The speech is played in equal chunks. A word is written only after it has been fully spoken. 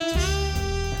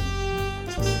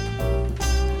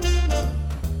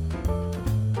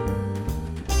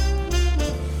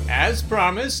As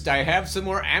promised, I have some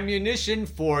more ammunition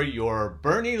for your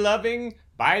Bernie-loving,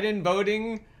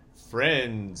 Biden-voting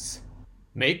friends.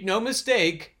 Make no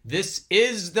mistake, this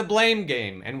is the blame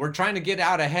game, and we're trying to get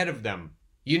out ahead of them.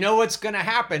 You know what's going to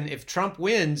happen if Trump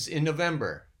wins in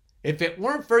November. If it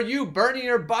weren't for you Bernie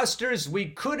or busters, we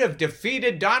could have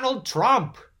defeated Donald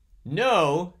Trump.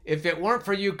 No, if it weren't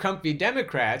for you comfy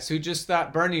Democrats who just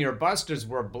thought Bernie or busters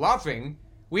were bluffing,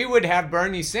 we would have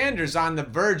Bernie Sanders on the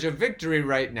verge of victory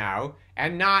right now,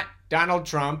 and not Donald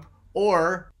Trump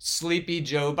or sleepy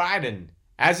Joe Biden.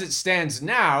 As it stands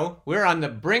now, we're on the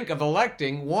brink of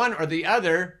electing one or the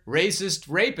other racist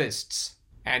rapists.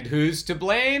 And who's to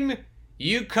blame?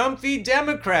 You comfy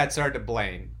Democrats are to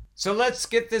blame. So let's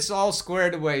get this all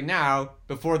squared away now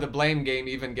before the blame game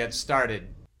even gets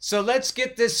started.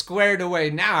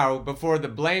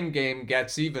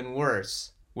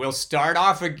 We'll start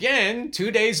off again 2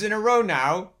 days in a row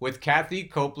now with Kathy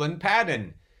Copeland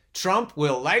Padden. Trump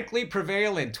will likely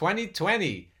prevail in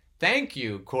 2020. Thank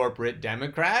you, corporate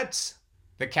Democrats.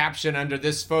 The caption under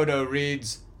this photo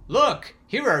reads, "Look,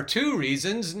 here are 2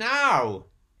 reasons now."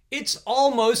 It's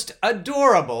almost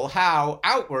adorable how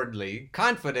outwardly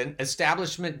confident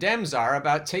establishment Dems are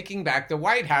about taking back the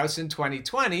White House in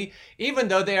 2020, even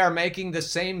though they are making the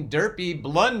same derpy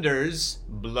blunders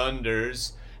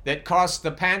that cost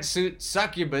the pantsuit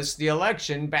succubus the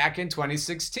election back in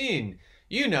 2016.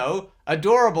 You know,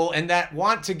 adorable in that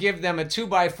want to give them a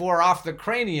 2x4 off the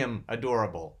cranium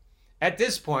adorable. At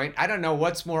this point, I don't know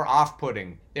what's more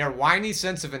off-putting, their whiny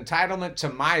sense of entitlement to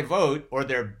my vote or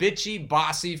their bitchy,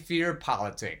 bossy fear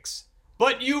politics.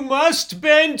 But you must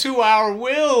bend to our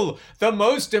will. The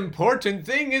most important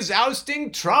thing is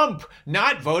ousting Trump,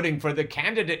 not voting for the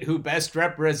candidate who best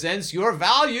represents your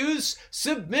values.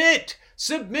 Submit!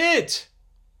 Submit!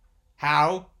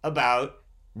 How about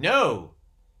no?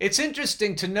 It's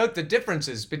interesting to note the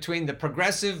differences between the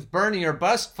progressive Bernie or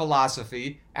bust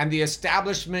philosophy and the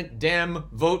establishment Dem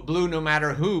vote blue no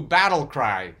matter who battle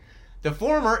cry. The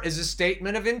former is a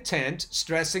statement of intent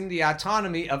stressing the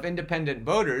autonomy of independent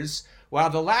voters,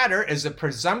 while the latter is a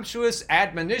presumptuous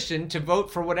admonition to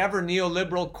vote for whatever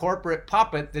neoliberal corporate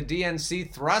puppet the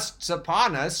DNC thrusts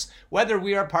upon us, whether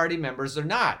we are party members or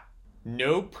not.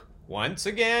 Nope. Once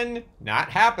again,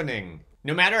 not happening.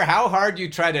 No matter how hard you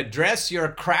try to dress your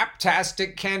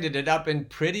craptastic candidate up in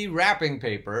pretty wrapping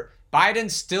paper,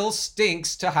 Biden still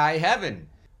stinks to high heaven.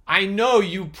 I know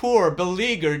you poor,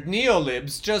 beleaguered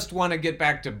neolibs just want to get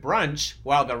back to brunch,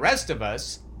 while the rest of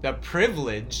us, the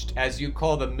privileged, as you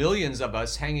call the millions of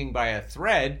us hanging by a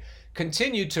thread,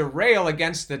 continue to rail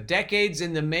against the decades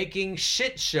in the making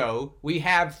shit show we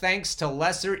have thanks to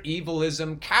lesser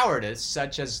evilism cowardice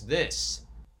such as this.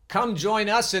 Come join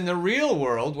us in the real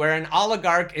world where an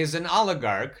oligarch is an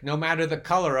oligarch, no matter the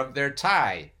color of their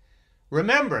tie.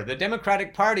 Remember, the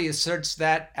Democratic Party asserts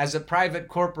that, as a private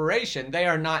corporation, they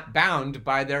are not bound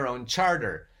by their own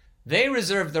charter. They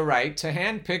reserve the right to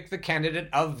handpick the candidate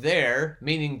of their,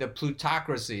 meaning the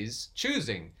plutocracy's,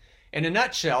 choosing. In a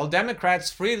nutshell, Democrats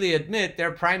freely admit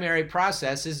their primary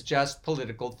process is just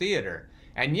political theater.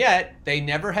 And yet, they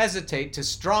never hesitate to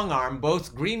strong-arm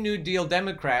both Green New Deal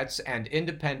Democrats and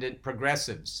independent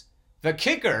progressives. The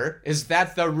kicker is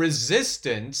that the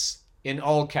resistance, in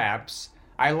all caps,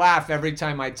 I laugh every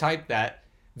time I type that,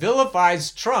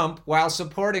 vilifies Trump while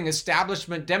supporting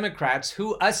establishment Democrats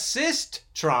who assist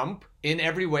Trump in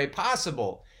every way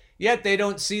possible. Yet they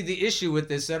don't see the issue with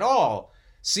this at all.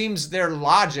 Seems their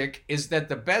logic is that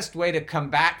the best way to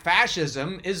combat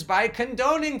fascism is by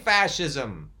condoning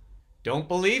fascism. Don't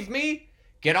believe me?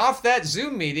 Get off that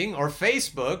Zoom meeting or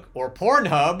Facebook or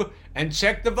Pornhub and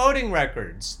check the voting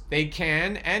records. They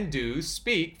can and do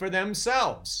speak for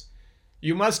themselves.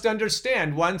 You must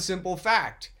understand one simple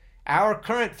fact. Our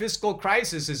current fiscal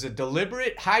crisis is a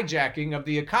deliberate hijacking of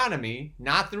the economy,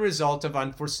 not the result of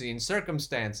unforeseen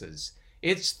circumstances.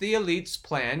 It's the elite's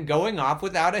plan going off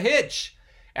without a hitch.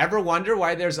 Ever wonder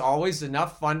why there's always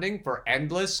enough funding for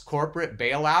endless corporate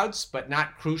bailouts but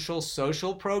not crucial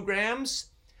social programs?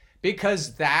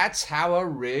 Because that's how a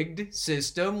rigged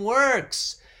system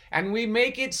works. And we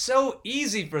make it so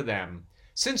easy for them.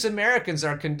 Since Americans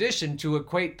are conditioned to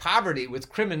equate poverty with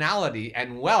criminality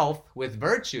and wealth with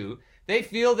virtue, they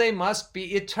feel they must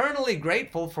be eternally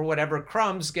grateful for whatever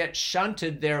crumbs get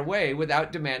shunted their way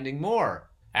without demanding more.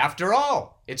 After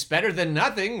all, it's better than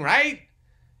nothing, right?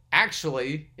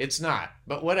 Actually, it's not,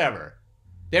 but whatever.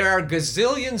 There are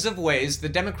gazillions of ways the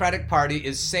Democratic Party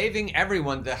is saving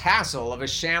everyone the hassle of a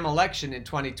sham election in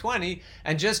 2020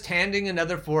 and just handing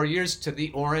another 4 years to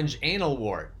the orange anal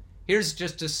wart. Here's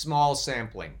just a small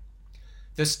sampling.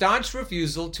 The the staunch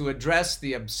refusal to address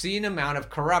the obscene amount of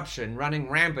corruption running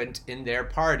rampant in their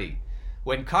party.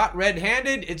 When caught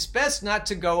red-handed, it's best not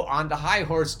to go on the high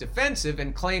horse defensive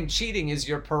and claim cheating is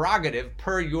your prerogative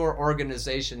per your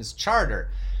organization's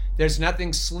charter. There's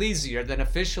nothing sleazier than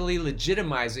officially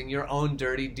legitimizing your own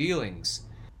dirty dealings.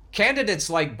 Candidates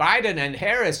like Biden and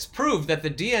Harris prove that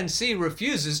the DNC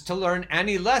refuses to learn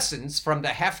any lessons from the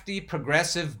hefty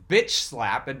progressive bitch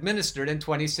slap administered in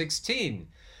 2016.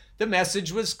 The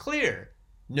message was clear.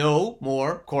 No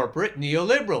more corporate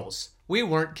neoliberals. We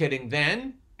weren't kidding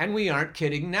then, and we aren't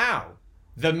kidding now.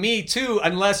 The Me Too,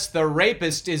 unless the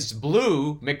rapist is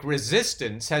blue,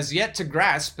 McResistance has yet to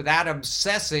grasp that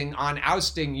obsessing on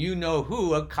ousting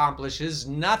you-know-who accomplishes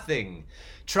nothing.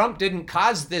 Trump didn't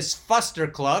cause this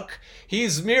fustercluck.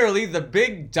 He's merely the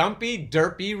big, dumpy,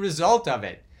 derpy result of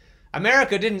it.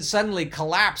 America didn't suddenly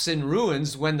collapse in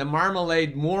ruins when the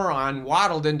marmalade moron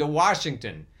waddled into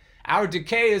Washington. Our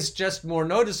decay is just more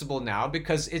noticeable now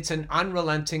because it's an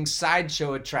unrelenting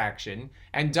sideshow attraction,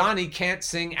 and Donnie can't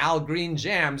sing Al Green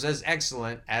jams as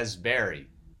excellent as Barry.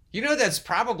 You know that's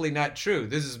probably not true.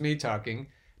 This is me talking.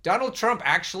 Donald Trump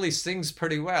actually sings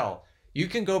pretty well. You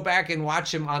can go back and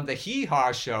watch him on the Hee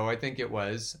Haw show, I think it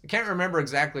was. I can't remember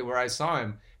exactly where I saw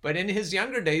him, but in his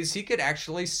younger days he could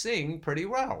actually sing pretty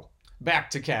well. Back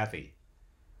to Kathy.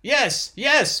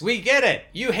 Yes, we get it.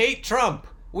 You hate Trump.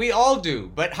 We all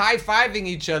do, but high-fiving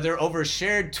each other over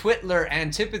shared Twitler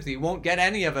antipathy won't get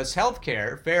any of us health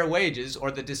care, fair wages,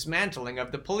 or the dismantling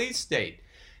of the police state.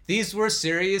 These were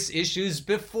serious issues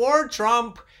before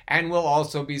Trump, and will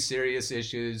also be serious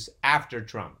issues after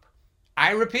Trump.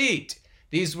 I repeat,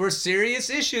 these were serious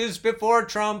issues before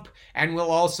Trump, and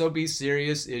will also be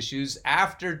serious issues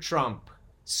after Trump.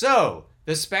 So,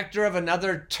 the specter of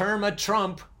another term of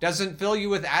Trump doesn't fill you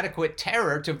with adequate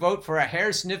terror to vote for a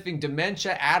hair-sniffing,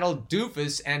 dementia-addled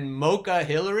doofus and mocha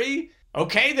Hillary?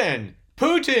 Okay then,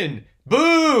 Putin!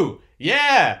 Boo!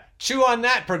 Yeah, chew on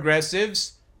that,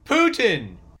 progressives.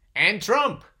 Putin! And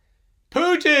Trump!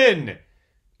 Putin!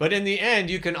 But in the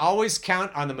end, you can always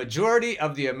count on the majority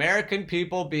of the American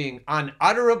people being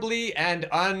unutterably and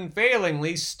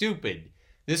unfailingly stupid.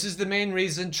 This is the main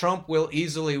reason Trump will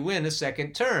easily win a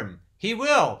second term. He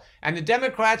will, and the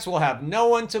Democrats will have no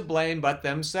one to blame but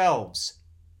themselves.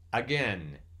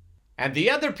 Again. And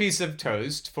the other piece of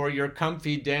toast for your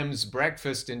comfy Dems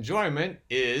breakfast enjoyment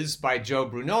is, by Joe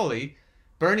Brunoli,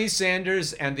 Bernie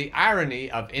Sanders and the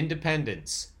Irony of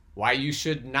Independence. Why you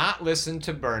should not listen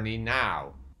to Bernie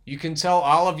now. You can tell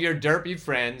all of your derpy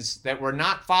friends that we're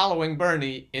not following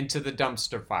Bernie into the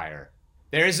dumpster fire.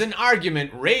 There is an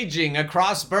argument raging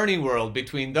across Bernie world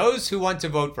between those who want to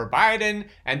vote for Biden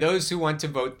and those who want to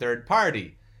vote third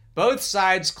party. Both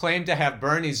sides claim to have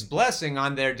Bernie's blessing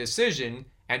on their decision,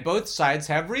 and both sides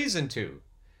have reason to.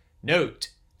 Note,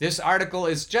 this article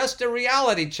is just a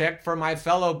reality check for my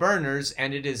fellow Berners,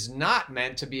 and it is not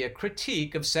meant to be a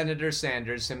critique of Senator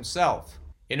Sanders himself.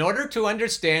 In order to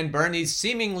understand Bernie's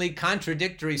seemingly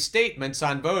contradictory statements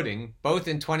on voting, both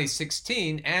in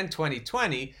 2016 and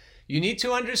 2020, you need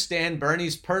to understand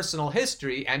Bernie's personal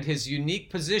history and his unique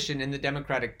position in the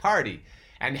Democratic Party,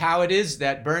 and how it is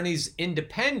that Bernie's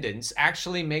independence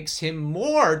actually makes him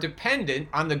more dependent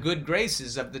on the good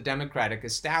graces of the Democratic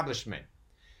establishment.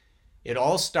 It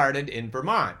all started in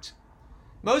Vermont.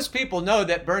 Most people know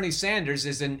that Bernie Sanders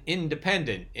is an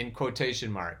independent, in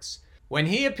quotation marks. When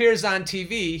he appears on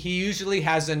TV, he usually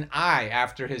has an I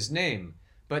after his name.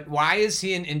 But why is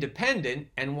he an independent,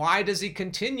 and why does he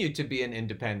continue to be an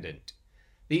independent?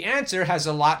 The answer has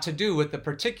a lot to do with the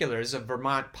particulars of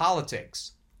Vermont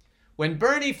politics. When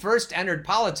Bernie first entered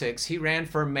politics, he ran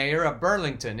for mayor of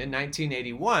Burlington in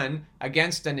 1981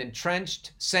 against an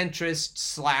entrenched,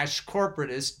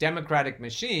 centrist/corporatist Democratic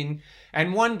machine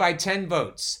and won by 10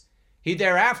 votes. He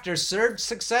thereafter served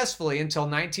successfully until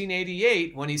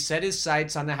 1988 when he set his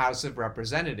sights on the House of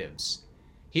Representatives.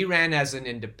 He ran as an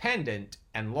independent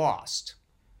and lost.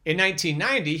 In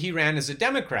 1990, he ran as a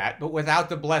Democrat, but without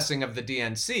the blessing of the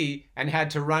DNC, and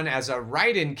had to run as a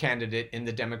write-in candidate in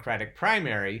the Democratic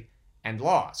primary, and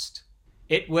lost.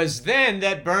 It was then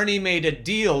that Bernie made a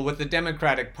deal with the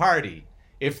Democratic Party.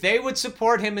 If they would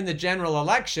support him in the general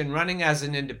election running as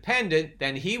an independent,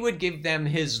 then he would give them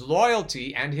his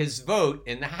loyalty and his vote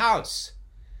in the House.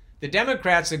 The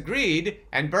Democrats agreed,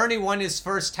 and Bernie won his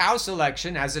first House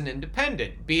election as an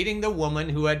independent, beating the woman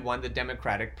who had won the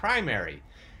Democratic primary.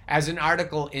 As an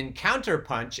article in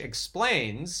Counterpunch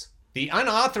explains, the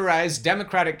unauthorized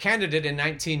Democratic candidate in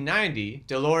 1990,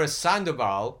 Dolores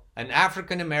Sandoval, an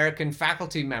African-American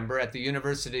faculty member at the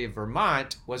University of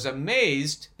Vermont, was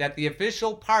amazed that the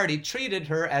official party treated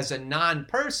her as a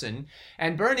non-person,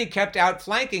 and Bernie kept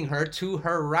outflanking her to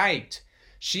her right.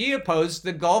 She opposed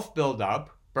the Gulf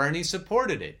buildup. Bernie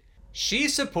supported it. She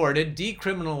supported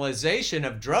decriminalization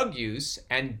of drug use,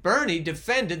 and Bernie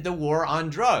defended the war on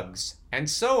drugs, and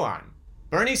so on.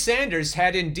 Bernie Sanders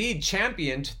had indeed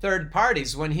championed third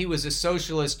parties when he was a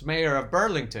socialist mayor of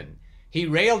Burlington. He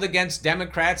railed against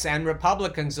Democrats and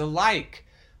Republicans alike.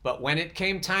 But when it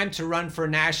came time to run for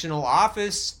national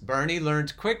office, Bernie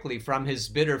learned quickly from his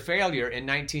bitter failure in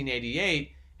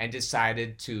 1988 and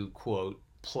decided to, quote,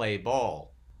 play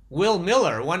ball. Will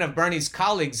Miller, one of Bernie's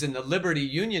colleagues in the Liberty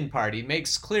Union Party,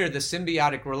 makes clear the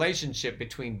symbiotic relationship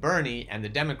between Bernie and the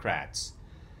Democrats.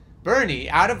 Bernie,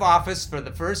 out of office for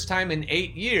the first time in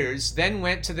 8 years, then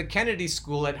went to the Kennedy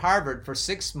School at Harvard for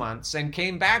 6 months and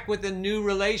came back with a new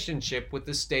relationship with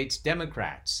the state's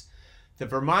Democrats. The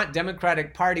Vermont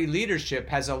Democratic Party leadership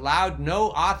has allowed no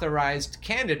authorized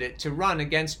candidate to run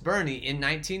against Bernie in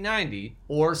 1990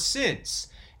 or since,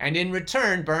 and in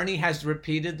return, Bernie has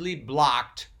repeatedly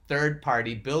blocked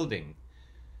third-party building.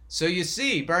 So you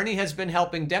see, Bernie has been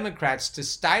helping Democrats to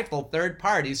stifle third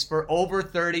parties for over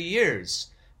 30 years,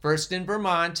 first in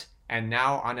Vermont and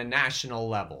now on a national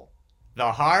level.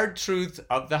 The hard truth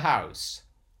of the House.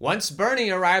 Once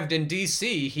Bernie arrived in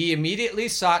D.C., he immediately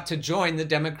sought to join the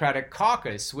Democratic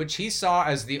caucus, which he saw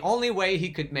as the only way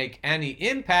he could make any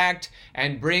impact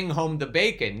and bring home the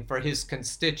bacon for his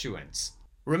constituents.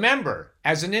 Remember,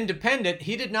 as an independent,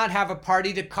 he did not have a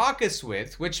party to caucus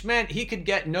with, which meant he could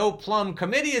get no plum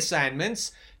committee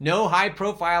assignments, no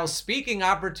high-profile speaking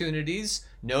opportunities,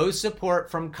 no support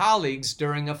from colleagues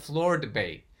during a floor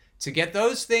debate. To get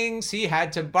those things, he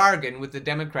had to bargain with the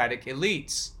Democratic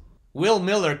elites. Will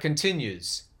Miller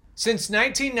continues, since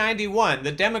 1991,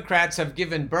 the Democrats have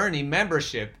given Bernie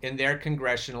membership in their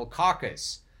congressional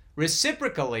caucus.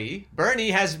 Reciprocally, Bernie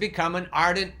has become an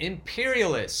ardent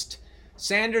imperialist.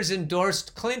 Sanders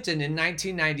endorsed Clinton in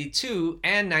 1992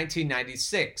 and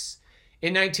 1996.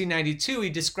 In 1992, he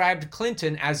described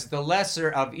Clinton as the lesser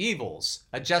of evils,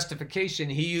 a justification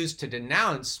he used to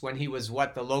denounce when he was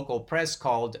what the local press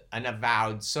called an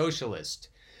avowed socialist.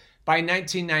 By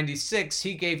 1996,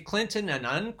 he gave Clinton an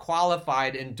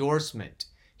unqualified endorsement.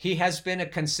 He has been a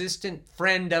consistent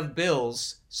friend of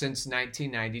Bill's since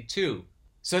 1992.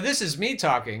 So this is me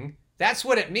talking. That's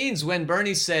what it means when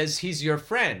Bernie says he's your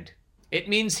friend. It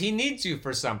means he needs you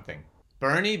for something.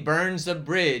 Bernie burns a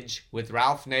bridge with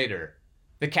Ralph Nader.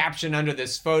 The caption under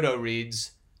this photo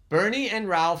reads, Bernie and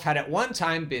Ralph had at one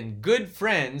time been good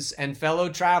friends and fellow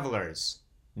travelers.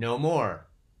 No more.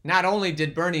 Not only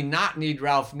did Bernie not need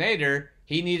Ralph Nader,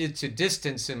 he needed to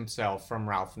distance himself from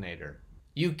Ralph Nader.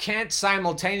 You can't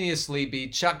simultaneously be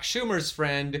Chuck Schumer's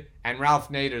friend and Ralph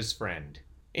Nader's friend.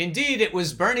 Indeed, it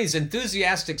was Bernie's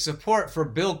enthusiastic support for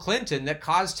Bill Clinton that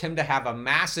caused him to have a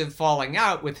massive falling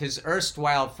out with his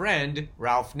erstwhile friend,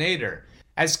 Ralph Nader.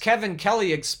 As Kevin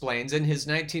Kelly explains in his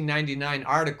 1999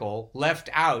 article, Left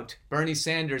Out, Bernie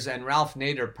Sanders and Ralph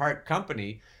Nader Part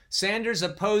Company, Sanders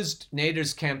opposed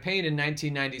Nader's campaign in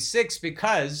 1996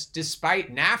 because,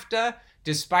 despite NAFTA,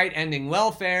 despite ending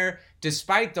welfare,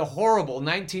 despite the horrible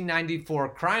 1994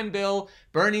 crime bill,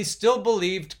 Bernie still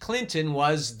believed Clinton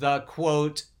was the,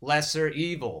 quote, lesser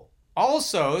evil.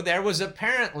 Also, there was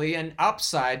apparently an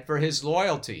upside for his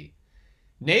loyalty.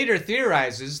 Nader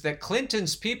theorizes that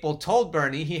Clinton's people told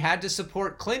Bernie he had to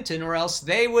support Clinton or else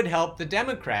they would help the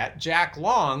Democrat, Jack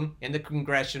Long, in the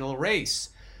congressional race.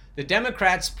 The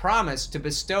Democrats promised to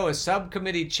bestow a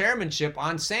subcommittee chairmanship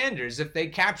on Sanders if they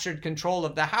captured control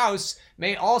of the House,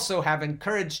 may also have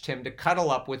encouraged him to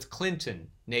cuddle up with Clinton,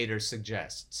 Nader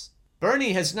suggests.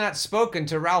 Bernie has not spoken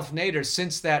to Ralph Nader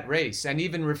since that race and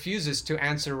even refuses to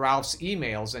answer Ralph's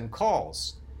emails and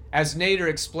calls. As Nader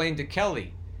explained to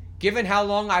Kelly, given how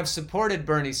long I've supported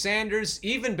Bernie Sanders,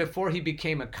 even before he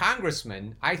became a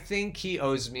congressman, I think he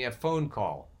owes me a phone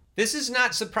call. This is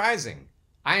not surprising.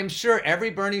 I am sure every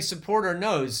Bernie supporter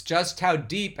knows just how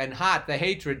deep and hot the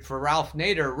hatred for Ralph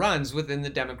Nader runs within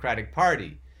the Democratic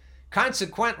Party.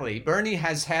 Consequently, Bernie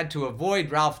has had to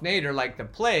avoid Ralph Nader like the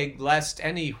plague, lest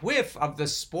any whiff of the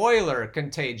spoiler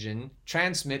contagion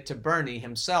transmit to Bernie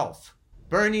himself.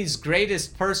 Bernie's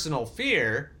greatest personal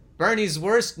fear, Bernie's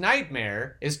worst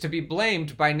nightmare, is to be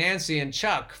blamed by Nancy and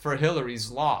Chuck for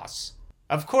Hillary's loss.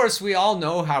 Of course, we all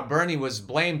know how Bernie was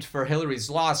blamed for Hillary's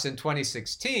loss in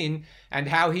 2016 and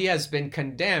how he has been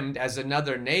condemned as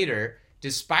another Nader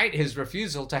despite his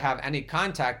refusal to have any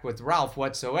contact with Ralph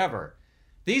whatsoever.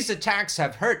 These attacks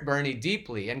have hurt Bernie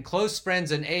deeply, and close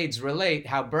friends and aides relate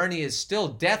how Bernie is still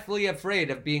deathly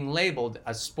afraid of being labeled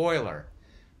a spoiler.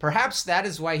 Perhaps that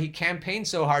is why he campaigned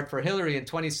so hard for Hillary in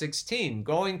 2016,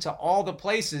 going to all the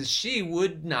places she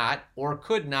would not or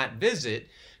could not visit,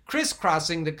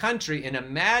 crisscrossing the country in a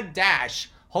mad dash,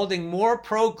 holding more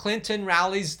pro-Clinton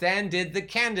rallies than did the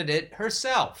candidate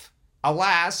herself.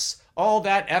 Alas, all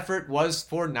that effort was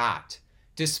for naught.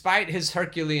 Despite his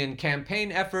Herculean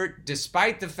campaign effort,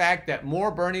 despite the fact that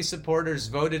more Bernie supporters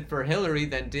voted for Hillary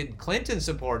than did Clinton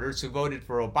supporters who voted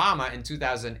for Obama in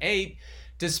 2008,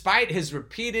 despite his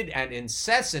repeated and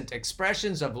incessant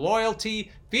expressions of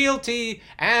loyalty, fealty,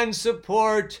 and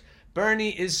support,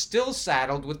 Bernie is still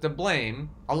saddled with the blame,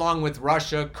 along with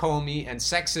Russia, Comey, and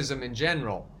sexism in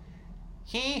general.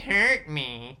 He hurt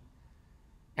me.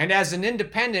 And as an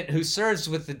independent who serves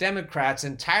with the Democrats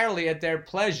entirely at their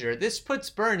pleasure, this puts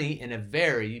Bernie in a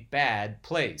very bad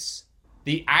place.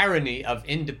 The irony of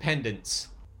independence.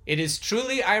 It is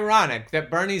truly ironic that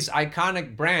Bernie's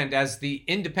iconic brand as the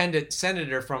independent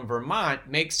senator from Vermont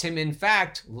makes him in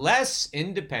fact less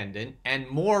independent and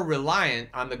more reliant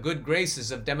on the good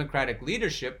graces of Democratic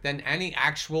leadership than any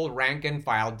actual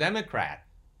rank-and-file Democrat.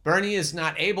 Bernie is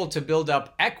not able to build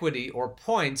up equity or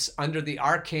points under the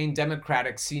arcane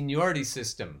Democratic seniority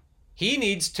system. He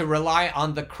needs to rely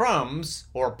on the crumbs,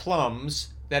 or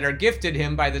plums, that are gifted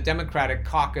him by the Democratic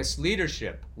caucus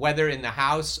leadership, whether in the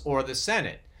House or the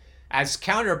Senate. As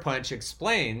Counterpunch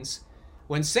explains,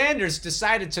 when Sanders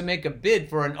decided to make a bid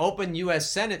for an open U.S.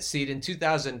 Senate seat in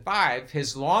 2005,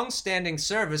 his long-standing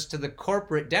service to the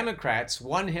corporate Democrats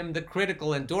won him the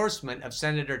critical endorsement of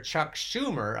Senator Chuck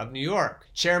Schumer of New York,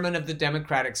 chairman of the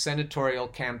Democratic Senatorial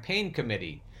Campaign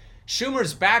Committee.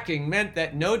 Schumer's backing meant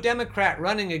that no Democrat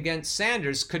running against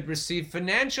Sanders could receive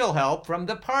financial help from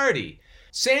the party.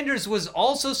 Sanders was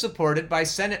also supported by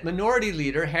Senate Minority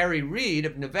Leader Harry Reid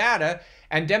of Nevada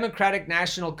and Democratic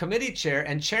National Committee Chair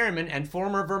and Chairman and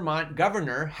former Vermont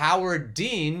Governor Howard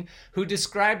Dean, who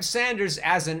described Sanders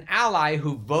as an ally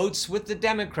who votes with the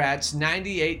Democrats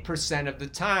 98% of the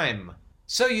time.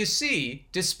 So you see,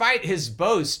 despite his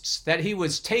boasts that he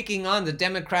was taking on the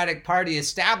Democratic Party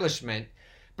establishment,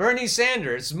 Bernie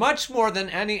Sanders, much more than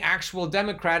any actual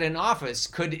Democrat in office,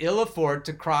 could ill afford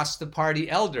to cross the party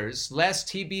elders,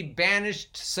 lest he be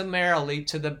banished summarily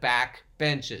to the back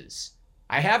benches.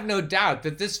 I have no doubt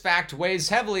that this fact weighs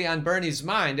heavily on Bernie's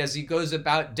mind as he goes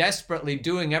about desperately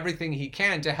doing everything he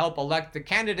can to help elect the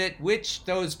candidate which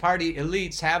those party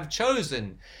elites have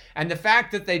chosen. And the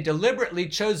fact that they deliberately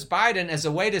chose Biden as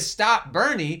a way to stop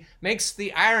Bernie makes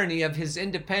the irony of his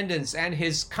independence and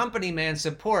his company man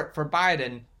support for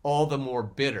Biden all the more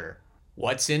bitter.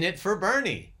 What's in it for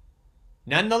Bernie?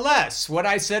 Nonetheless, what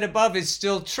I said above is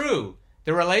still true.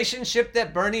 The relationship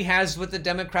that Bernie has with the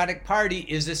Democratic Party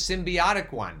is a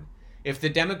symbiotic one. If the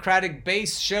Democratic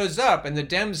base shows up and the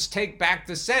Dems take back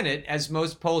the Senate, as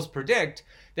most polls predict,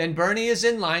 then Bernie is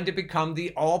in line to become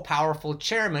the all-powerful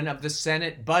chairman of the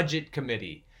Senate Budget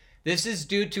Committee. This is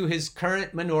due to his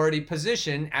current minority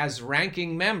position as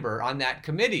ranking member on that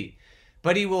committee.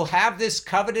 But he will have this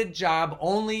coveted job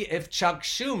only if Chuck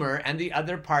Schumer and the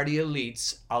other party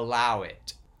elites allow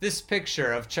it. This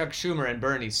picture of Chuck Schumer and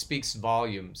Bernie speaks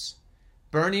volumes.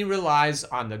 Bernie relies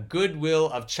on the goodwill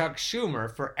of Chuck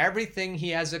Schumer for everything he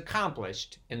has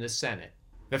accomplished in the Senate.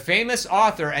 The famous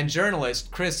author and journalist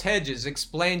Chris Hedges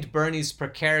explained Bernie's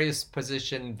precarious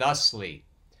position thusly.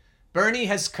 Bernie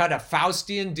has cut a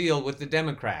Faustian deal with the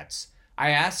Democrats. I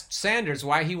asked Sanders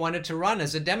why he wanted to run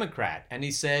as a Democrat, and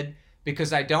he said,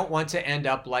 because I don't want to end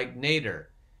up like Nader.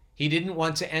 He didn't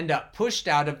want to end up pushed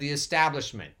out of the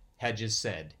establishment, Hedges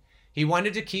said. He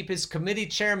wanted to keep his committee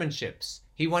chairmanships.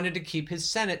 He wanted to keep his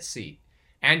Senate seat.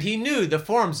 And he knew the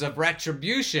forms of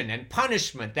retribution and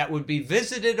punishment that would be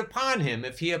visited upon him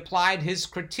if he applied his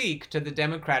critique to the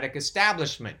Democratic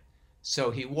establishment.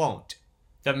 So he won't.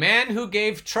 The man who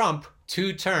gave Trump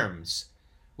 2 terms.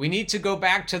 We need to go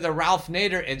back to the Ralph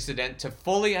Nader incident to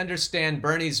fully understand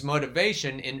Bernie's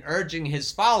motivation in urging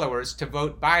his followers to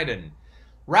vote Biden.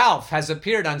 Ralph has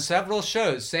appeared on several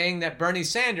shows saying that Bernie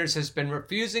Sanders has been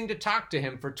refusing to talk to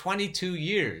him for 22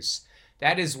 years.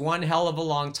 That is one hell of a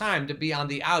long time to be on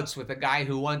the outs with a guy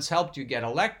who once helped you get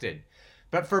elected.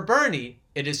 But for Bernie,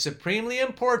 it is supremely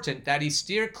important that he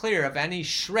steer clear of any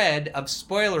shred of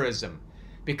spoilerism,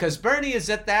 because Bernie is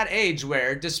at that age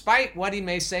where, despite what he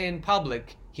may say in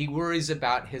public, he worries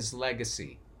about his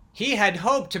legacy. He had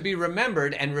hoped to be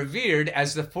remembered and revered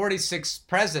as the 46th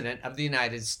President of the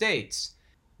United States.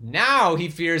 Now he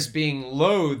fears being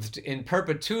loathed in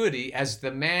perpetuity as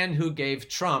the man who gave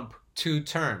Trump 2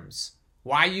 terms.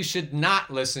 Why you should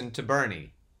not listen to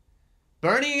Bernie.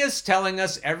 Bernie is telling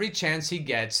us every chance he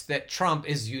gets that Trump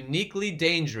is uniquely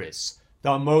dangerous,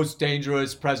 the most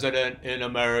dangerous president in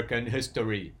American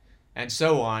history, and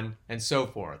so on and so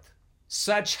forth.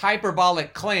 Such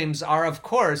hyperbolic claims are, of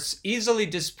course, easily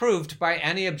disproved by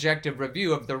any objective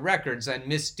review of the records and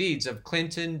misdeeds of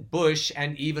Clinton, Bush,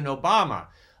 and even Obama,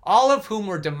 all of whom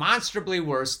were demonstrably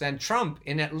worse than Trump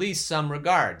in at least some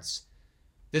regards.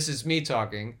 This is me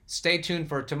talking. Stay tuned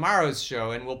for tomorrow's show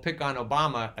and we'll pick on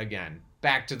Obama again.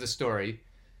 Back to the story.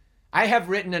 I have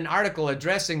written an article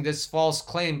addressing this false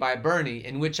claim by Bernie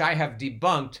in which I have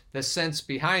debunked the sense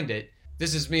behind it.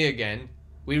 This is me again.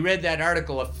 We read that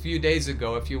article a few days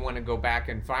ago if you want to go back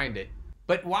and find it.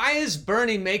 But why is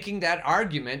Bernie making that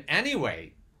argument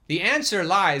anyway? The answer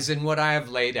lies in what I have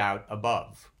laid out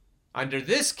above. Under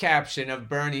this caption of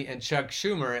Bernie and Chuck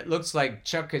Schumer, it looks like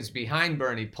Chuck is behind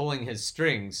Bernie pulling his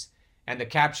strings, and the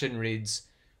caption reads,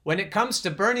 "When it comes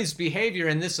to Bernie's behavior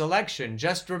in this election,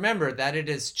 just remember that it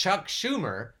is Chuck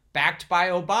Schumer, backed by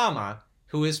Obama,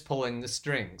 who is pulling the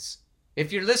strings."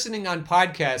 If you're listening on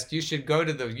podcast, you should go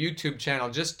to the YouTube channel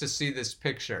just to see this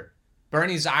picture.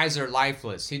 Bernie's eyes are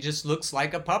lifeless. He just looks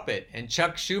like a puppet, and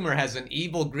Chuck Schumer has an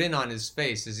evil grin on his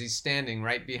face as he's standing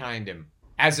right behind him.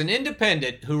 As an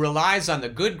independent who relies on the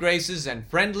good graces and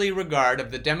friendly regard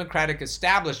of the Democratic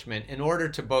establishment in order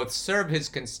to both serve his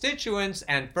constituents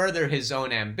and further his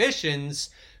own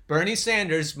ambitions, Bernie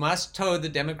Sanders must toe the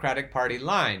Democratic Party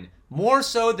line, more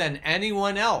so than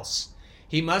anyone else.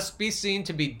 He must be seen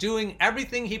to be doing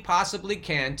everything he possibly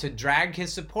can to drag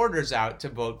his supporters out to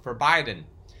vote for Biden.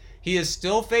 He is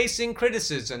still facing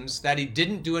criticisms that he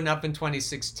didn't do enough in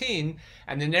 2016,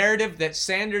 and the narrative that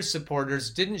Sanders supporters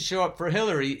didn't show up for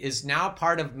Hillary is now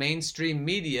part of mainstream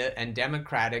media and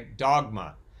Democratic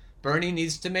dogma. Bernie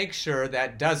needs to make sure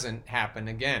that doesn't happen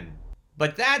again.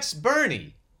 But that's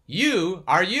Bernie. You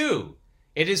are you.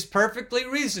 It is perfectly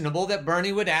reasonable that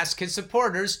Bernie would ask his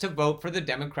supporters to vote for the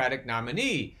Democratic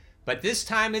nominee, but this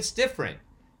time it's different.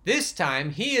 This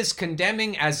time, he is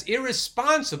condemning as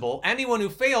irresponsible anyone who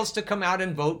fails to come out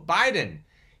and vote Biden.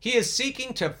 He is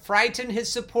seeking to frighten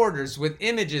his supporters with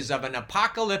images of an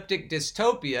apocalyptic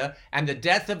dystopia and the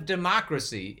death of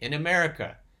democracy in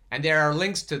America. And there are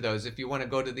links to those if you want to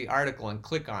go to the article and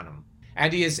click on them.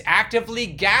 And he is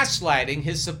actively gaslighting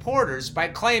his supporters by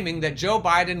claiming that Joe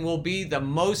Biden will be the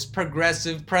most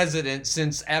progressive president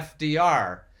since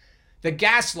FDR. The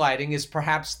gaslighting is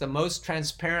perhaps the most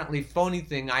transparently phony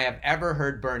thing I have ever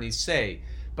heard Bernie say,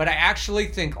 but I actually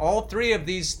think all three of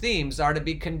these themes are to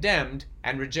be condemned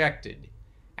and rejected.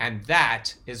 And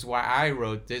that is why I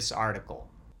wrote this article.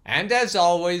 And as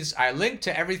always, I link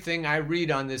to everything I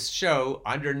read on this show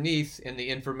underneath in the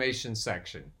information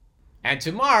section. And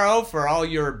tomorrow, for all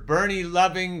your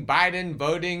Bernie-loving,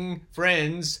 Biden-voting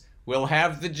friends, we'll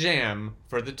have the jam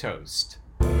for the toast.